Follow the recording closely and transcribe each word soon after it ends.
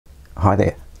Hi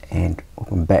there, and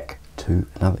welcome back to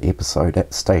another episode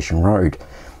at Station Road.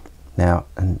 Now,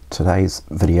 in today's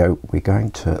video we're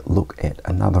going to look at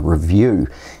another review,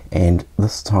 and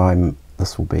this time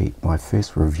this will be my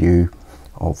first review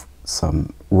of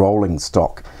some rolling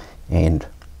stock, and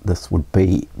this would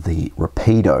be the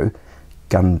Rapido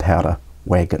Gunpowder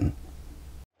Wagon.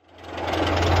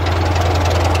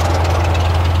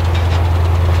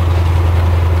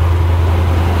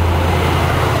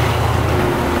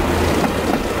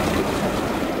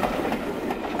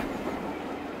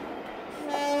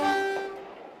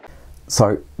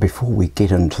 So before we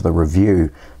get into the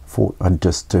review, I thought I'd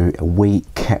just do a wee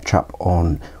catch up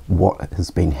on what has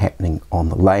been happening on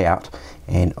the layout,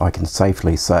 and I can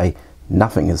safely say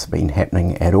nothing has been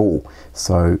happening at all.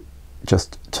 So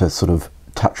just to sort of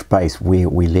touch base where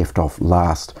we left off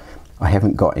last, I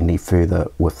haven't got any further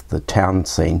with the town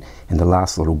scene, and the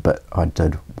last little bit I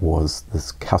did was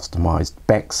this customized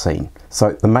back scene.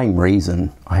 So the main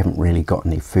reason I haven't really got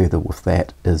any further with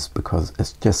that is because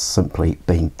it's just simply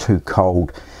been too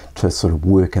cold to sort of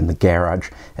work in the garage,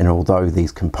 and although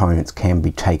these components can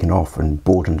be taken off and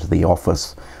brought into the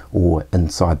office or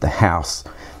inside the house,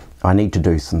 I need to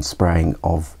do some spraying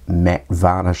of matte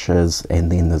varnishes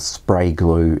and then the spray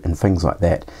glue and things like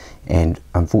that, and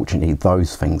unfortunately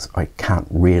those things I can't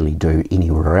really do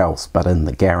anywhere else but in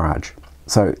the garage.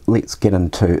 So let's get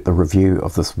into the review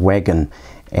of this wagon,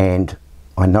 and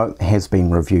I know it has been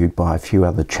reviewed by a few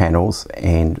other channels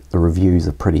and the reviews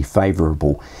are pretty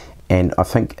favourable, and I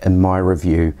think in my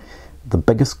review the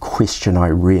biggest question I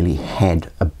really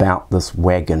had about this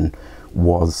wagon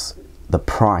was the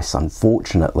price,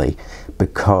 unfortunately,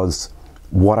 because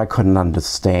what I couldn't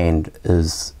understand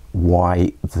is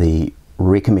why the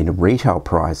recommended retail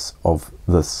price of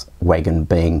this wagon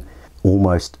being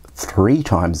almost 3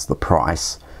 times the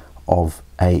price of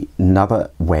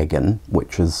another wagon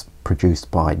which is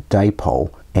produced by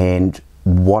Dapol, and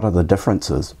what are the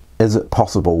differences? Is it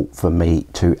possible for me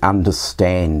to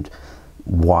understand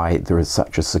why there is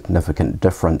such a significant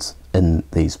difference in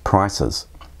these prices?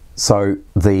 So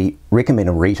the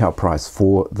recommended retail price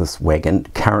for this wagon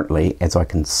currently, as I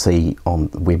can see on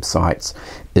the websites,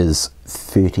 is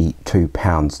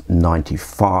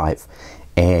 £32.95,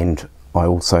 and I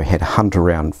also had a hunt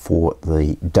around for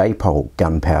the Dapol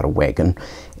Gunpowder Wagon,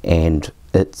 and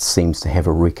it seems to have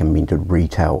a recommended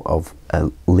retail of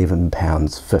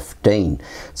 £11.15.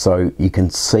 So you can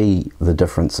see the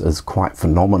difference is quite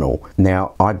phenomenal.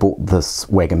 Now, I bought this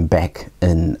wagon back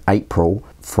in April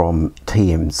from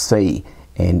TMC,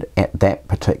 and at that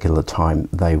particular time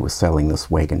they were selling this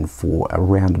wagon for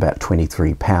around about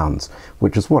 £23,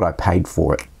 which is what I paid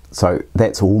for it. So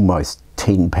that's almost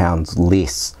 £10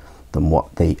 less than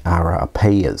what the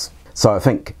RRP is. So I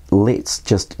think let's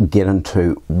just get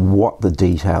into what the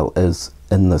detail is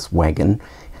in this wagon,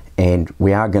 and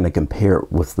we are going to compare it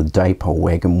with the Dapol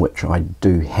wagon, which I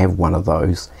do have one of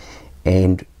those,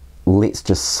 and let's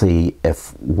just see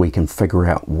if we can figure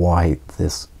out why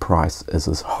this price is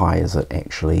as high as it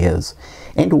actually is,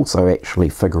 and also actually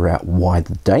figure out why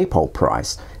the Dapol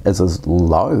price is as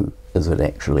low as it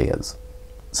actually is.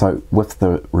 So with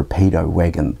the Rapido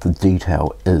wagon, the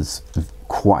detail is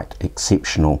quite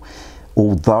exceptional,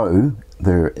 although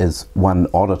there is one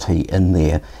oddity in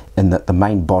there, in that the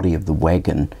main body of the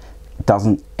wagon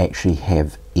doesn't actually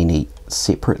have any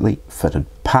separately fitted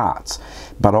parts,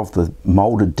 but of the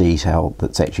molded detail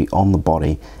that's actually on the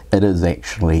body, it is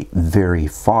actually very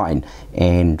fine,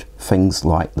 and things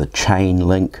like the chain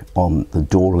link on the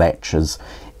door latches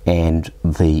and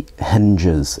the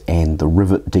hinges and the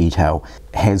rivet detail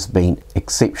has been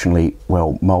exceptionally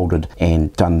well molded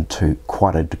and done to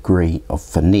quite a degree of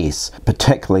finesse.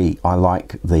 Particularly I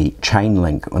like the chain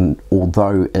link, and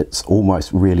although it's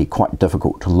almost really quite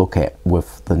difficult to look at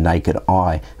with the naked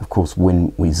eye, of course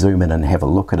when we zoom in and have a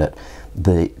look at it,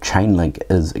 the chain link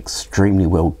is extremely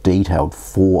well detailed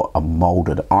for a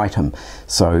molded item,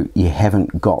 so you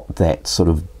haven't got that sort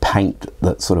of paint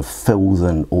that sort of fills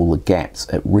in all the gaps.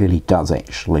 It really does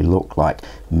actually look like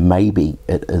maybe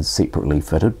it is separately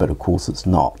fitted, but of course it's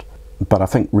not. But I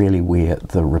think really where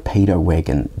the Rapido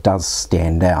wagon does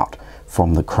stand out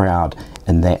from the crowd,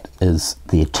 and that is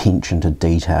the attention to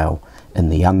detail in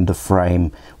the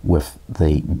underframe with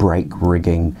the brake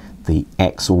rigging, the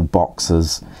axle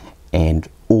boxes, and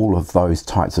all of those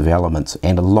types of elements,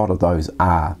 and a lot of those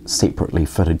are separately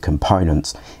fitted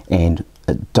components, and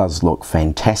it does look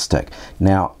fantastic.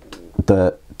 Now,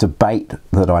 the debate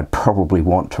that I'd probably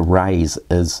want to raise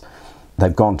is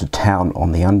they've gone to town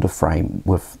on the underframe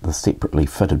with the separately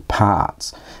fitted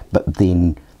parts, but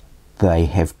then they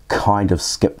have kind of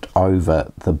skipped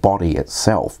over the body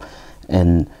itself.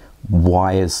 And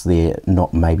why is there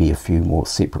not maybe a few more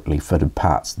separately fitted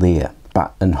parts there?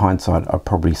 But in hindsight, I'd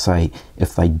probably say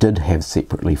if they did have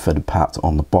separately fitted parts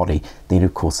on the body, then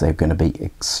of course they're going to be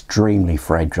extremely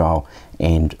fragile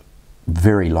and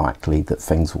very likely that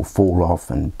things will fall off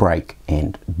and break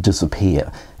and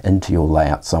disappear into your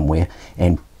layout somewhere,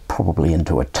 and probably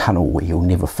into a tunnel where you'll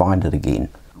never find it again.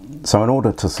 So in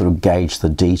order to sort of gauge the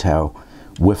detail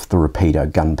with the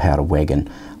Rapido Gunpowder Wagon,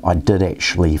 I did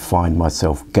actually find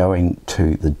myself going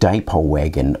to the Dapol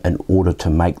wagon in order to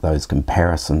make those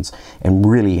comparisons and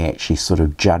really actually sort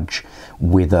of judge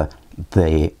whether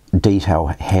the detail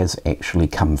has actually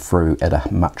come through at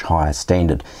a much higher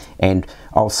standard. And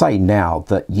I'll say now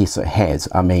that yes, it has.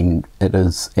 I mean, it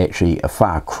is actually a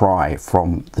far cry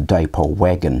from the Dapol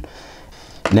wagon.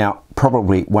 Now,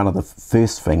 probably one of the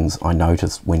first things I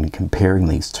noticed when comparing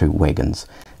these two wagons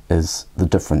is the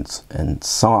difference in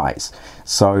size.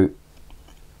 So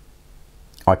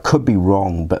I could be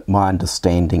wrong, but my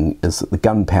understanding is that the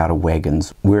Gunpowder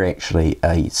wagons were actually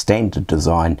a standard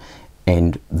design,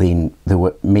 and then there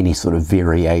were many sort of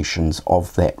variations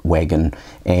of that wagon,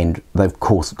 and they've of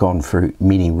course gone through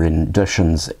many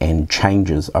renditions and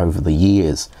changes over the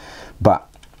years. But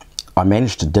I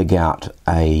managed to dig out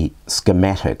a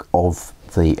schematic of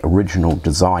the original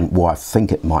design, well, I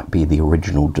think it might be the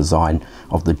original design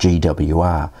of the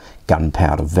GWR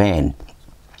gunpowder van.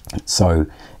 So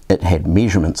it had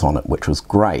measurements on it, which was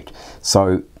great.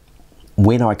 So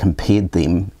when I compared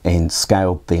them and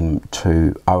scaled them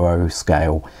to 00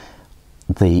 scale,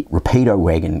 the Rapido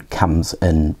wagon comes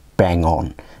in bang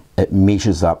on. It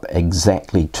measures up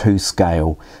exactly to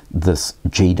scale this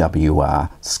GWR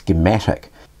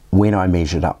schematic. When I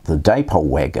measured up the Dapol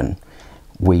wagon,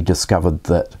 we discovered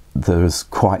that there's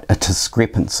quite a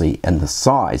discrepancy in the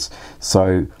size.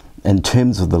 So in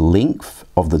terms of the length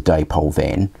of the Dapol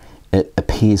van, it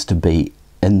appears to be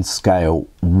in scale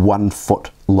 1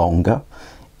 foot longer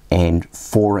and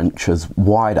 4 inches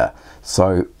wider.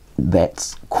 So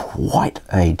that's quite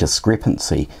a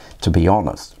discrepancy, to be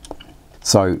honest.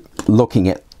 So looking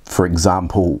at, for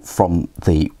example, from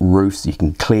the roofs, you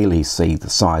can clearly see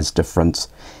the size difference,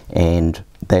 and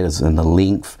that is in the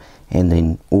length, and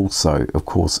then also of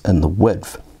course in the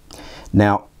width.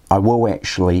 Now I will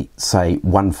actually say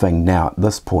one thing now at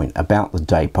this point about the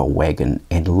Dapol wagon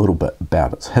and a little bit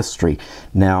about its history.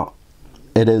 Now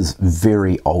it is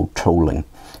very old tooling,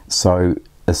 so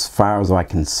as far as I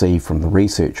can see from the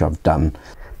research I've done,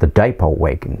 the Dapol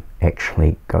wagon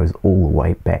actually goes all the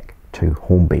way back to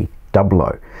Hornby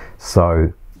 00.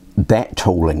 So that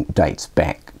tooling dates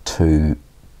back to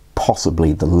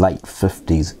possibly the late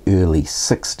 50s, early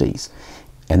 60s,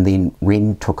 and then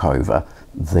Wren took over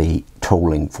the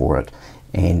tooling for it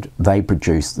and they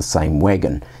produced the same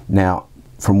wagon. Now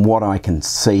from what I can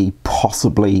see,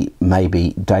 possibly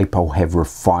maybe Dapol have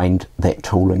refined that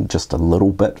tooling just a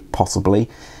little bit, possibly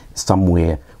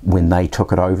somewhere when they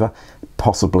took it over.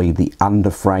 Possibly the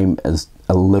underframe is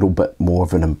a little bit more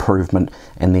of an improvement,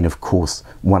 and then of course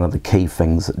one of the key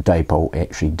things that Dapol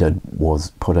actually did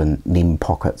was put in NEM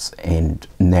pockets and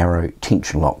narrow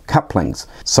tension lock couplings.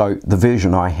 So the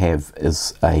version I have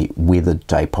is a weathered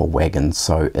Dapol wagon,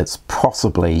 so it's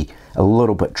possibly a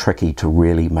little bit tricky to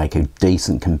really make a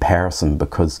decent comparison,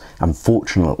 because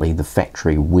unfortunately the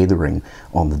factory weathering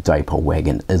on the Dapol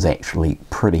wagon is actually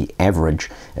pretty average.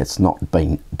 It's not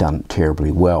been done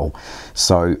terribly well.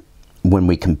 So when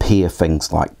we compare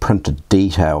things like printed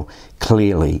detail,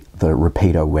 clearly the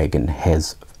Rapido wagon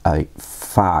has a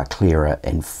far clearer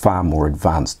and far more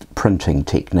advanced printing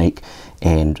technique,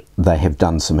 and they have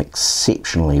done some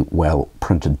exceptionally well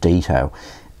printed detail.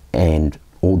 And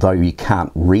although you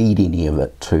can't read any of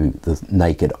it to the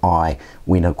naked eye,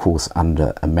 when of course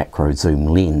under a macro zoom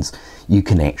lens, you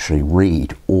can actually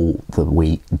read all the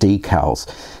wee decals,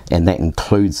 and that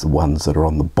includes the ones that are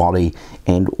on the body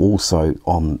and also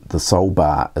on the sole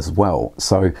bar as well.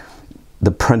 So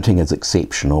the printing is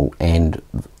exceptional, and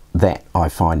that I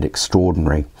find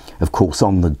extraordinary. Of course,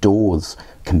 on the doors,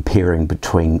 comparing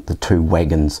between the two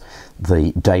wagons,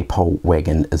 the Dapol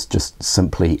wagon is just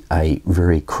simply a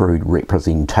very crude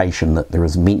representation that there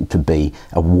is meant to be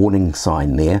a warning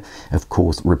sign there. Of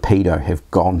course, Rapido have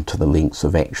gone to the lengths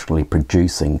of actually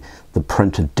producing the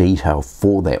printed detail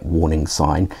for that warning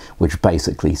sign, which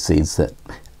basically says that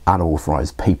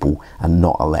unauthorized people are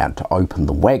not allowed to open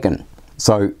the wagon.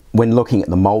 So when looking at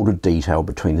the molded detail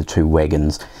between the two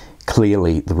wagons,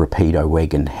 clearly the Rapido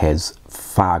wagon has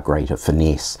far greater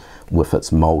finesse with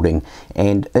its moulding,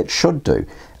 and it should do.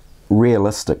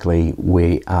 Realistically,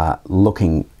 we are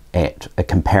looking at a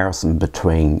comparison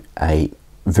between a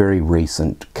very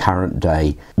recent current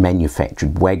day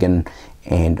manufactured wagon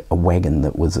and a wagon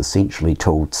that was essentially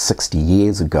tooled 60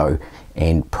 years ago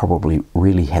and probably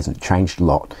really hasn't changed a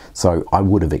lot. So I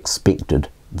would have expected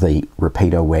the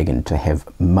Rapido wagon to have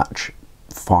much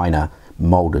finer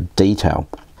moulded detail.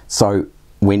 So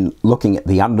when looking at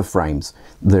the underframes,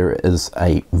 there is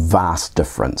a vast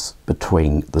difference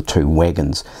between the two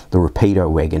wagons. The Rapido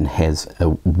wagon has a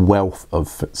wealth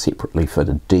of separately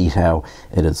fitted detail.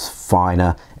 It is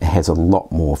finer, it has a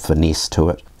lot more finesse to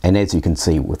it. And as you can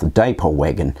see with the Dapol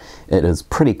wagon, it is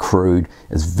pretty crude,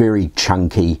 it's very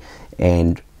chunky,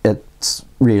 and it's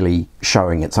really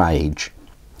showing its age.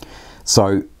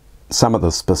 So some of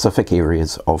the specific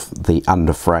areas of the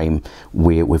underframe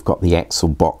where we've got the axle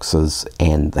boxes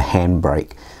and the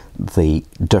handbrake, the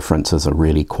differences are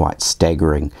really quite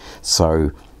staggering.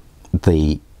 So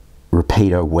the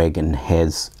Rapido wagon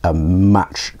has a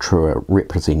much truer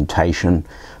representation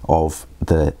of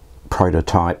the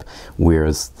prototype,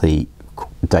 whereas the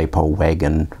Dapol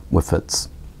wagon with its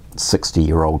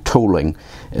 60-year-old tooling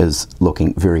is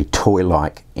looking very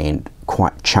toy-like and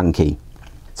quite chunky.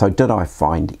 So did I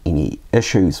find any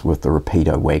issues with the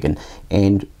Rapido wagon?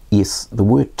 And yes, there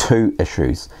were two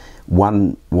issues.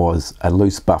 One was a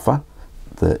loose buffer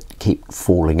that kept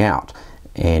falling out,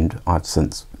 and I've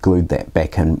since glued that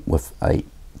back in with a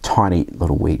tiny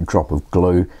little wee drop of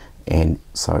glue, and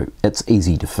so it's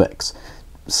easy to fix.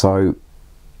 So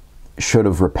should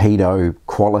have Rapido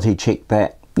quality checked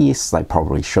that? Yes, they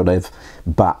probably should have,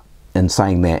 but in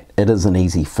saying that, it is an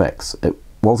easy fix. It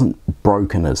wasn't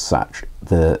broken as such.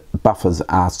 The buffers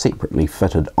are separately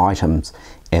fitted items,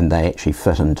 and they actually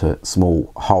fit into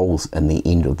small holes in the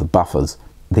end of the buffers.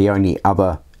 The only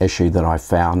other issue that I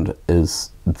found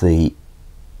is the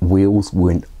wheels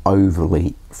weren't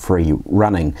overly free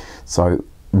running. So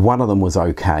one of them was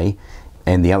okay,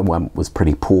 and the other one was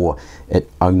pretty poor. It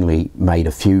only made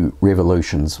a few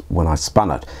revolutions when I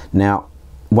spun it. Now,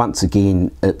 once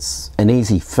again, it's an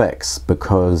easy fix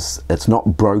because it's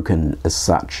not broken as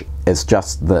such. It's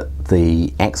just that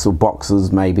the axle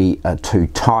boxes maybe are too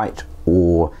tight,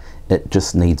 or it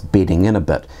just needs bedding in a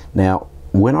bit. Now,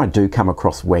 when I do come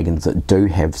across wagons that do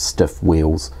have stiff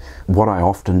wheels, what I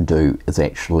often do is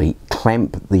actually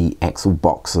clamp the axle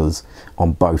boxes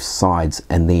on both sides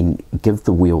and then give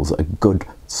the wheels a good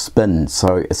spin.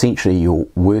 So essentially you're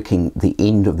working the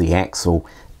end of the axle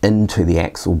into the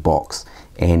axle box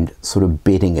and sort of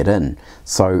bedding it in.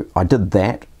 So I did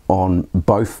that on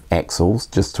both axles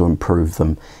just to improve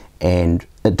them, and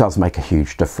it does make a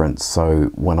huge difference. So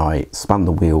when I spun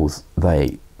the wheels,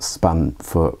 they spun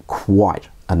for quite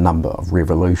a number of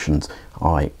revolutions.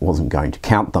 I wasn't going to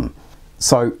count them.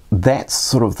 So that's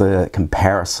sort of the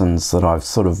comparisons that I've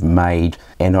sort of made,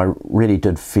 and I really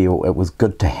did feel it was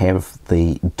good to have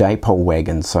the Dapol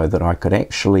wagon so that I could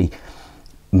actually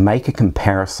make a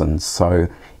comparison. So,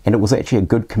 and it was actually a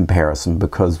good comparison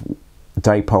because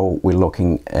Dapol, we're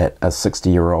looking at a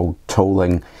 60-year-old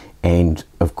tooling, and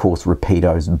of course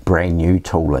Rapido's brand new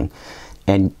tooling.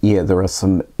 And yeah, there are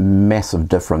some massive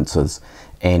differences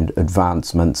and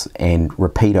advancements, and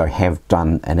Rapido have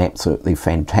done an absolutely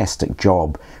fantastic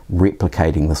job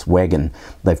replicating this wagon.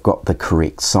 They've got the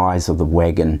correct size of the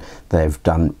wagon. They've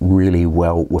done really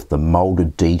well with the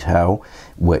molded detail,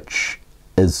 which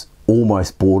is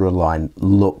almost borderline,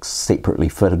 looks separately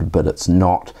fitted, but it's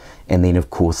not. And then of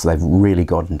course they've really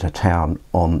got into town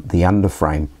on the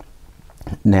underframe.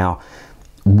 Now,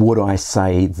 would I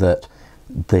say that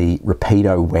the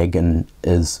Rapido wagon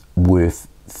is worth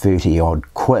 30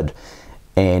 odd quid?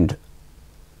 And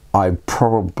I'd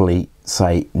probably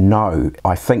say no.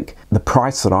 I think the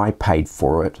price that I paid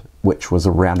for it, which was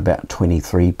around about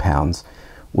 £23,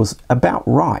 was about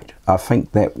right. I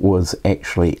think that was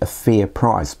actually a fair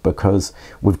price, because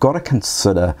we've got to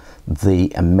consider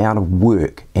the amount of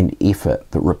work and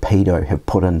effort that Rapido have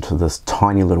put into this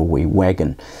tiny little wee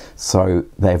wagon. So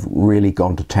they've really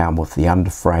gone to town with the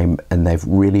underframe, and they've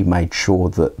really made sure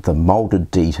that the molded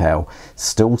detail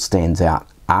still stands out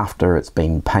after it's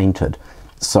been painted.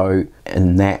 So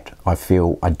in that, I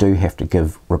feel I do have to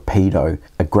give Rapido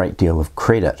a great deal of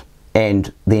credit.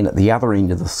 And then at the other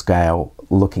end of the scale,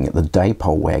 looking at the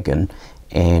Dapol wagon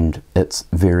and its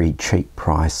very cheap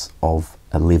price of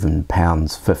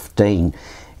 £11.15,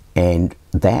 and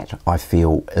that I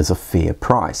feel is a fair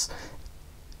price.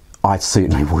 I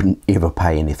certainly wouldn't ever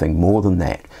pay anything more than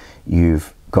that.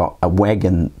 You've got a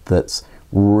wagon that's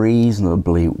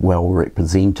reasonably well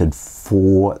represented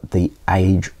for the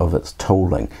age of its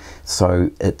tooling, so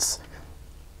it's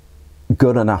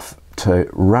good enough to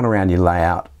run around your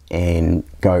layout and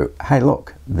go, hey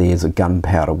look, there's a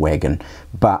gunpowder wagon.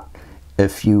 But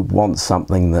if you want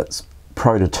something that's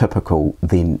prototypical,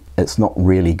 then it's not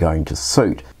really going to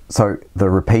suit. So the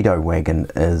Rapido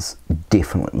wagon is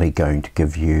definitely going to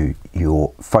give you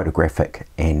your photographic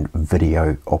and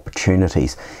video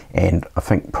opportunities, and I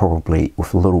think probably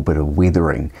with a little bit of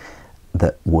weathering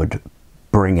that would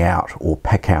bring out or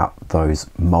pick out those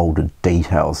moulded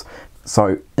details.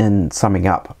 So in summing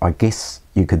up, I guess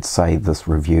you could say this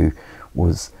review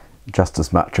was just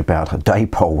as much about a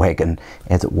Dapol wagon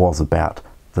as it was about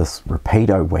this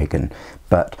Rapido wagon,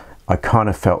 but I kind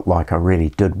of felt like I really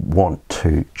did want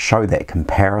to show that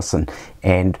comparison,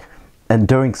 and in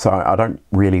doing so I don't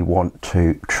really want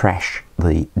to trash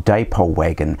the Dapol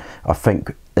wagon. I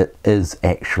think it is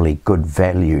actually good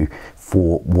value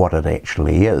for what it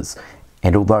actually is,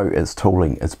 and although its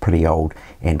tooling is pretty old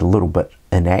and a little bit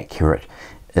inaccurate,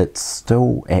 it's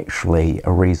still actually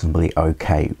a reasonably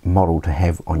okay model to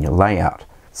have on your layout.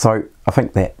 So I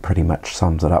think that pretty much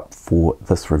sums it up for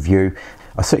this review.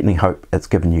 I certainly hope it's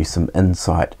given you some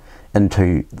insight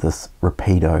into this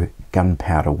Rapido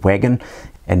Gunpowder Wagon,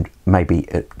 and maybe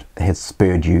it has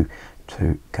spurred you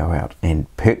to go out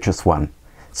and purchase one.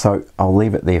 So I'll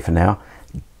leave it there for now.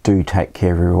 Do take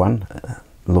care, everyone.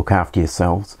 Look after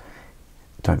yourselves.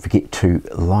 Don't forget to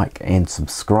like and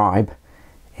subscribe,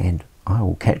 and I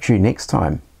will catch you next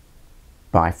time.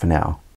 Bye for now.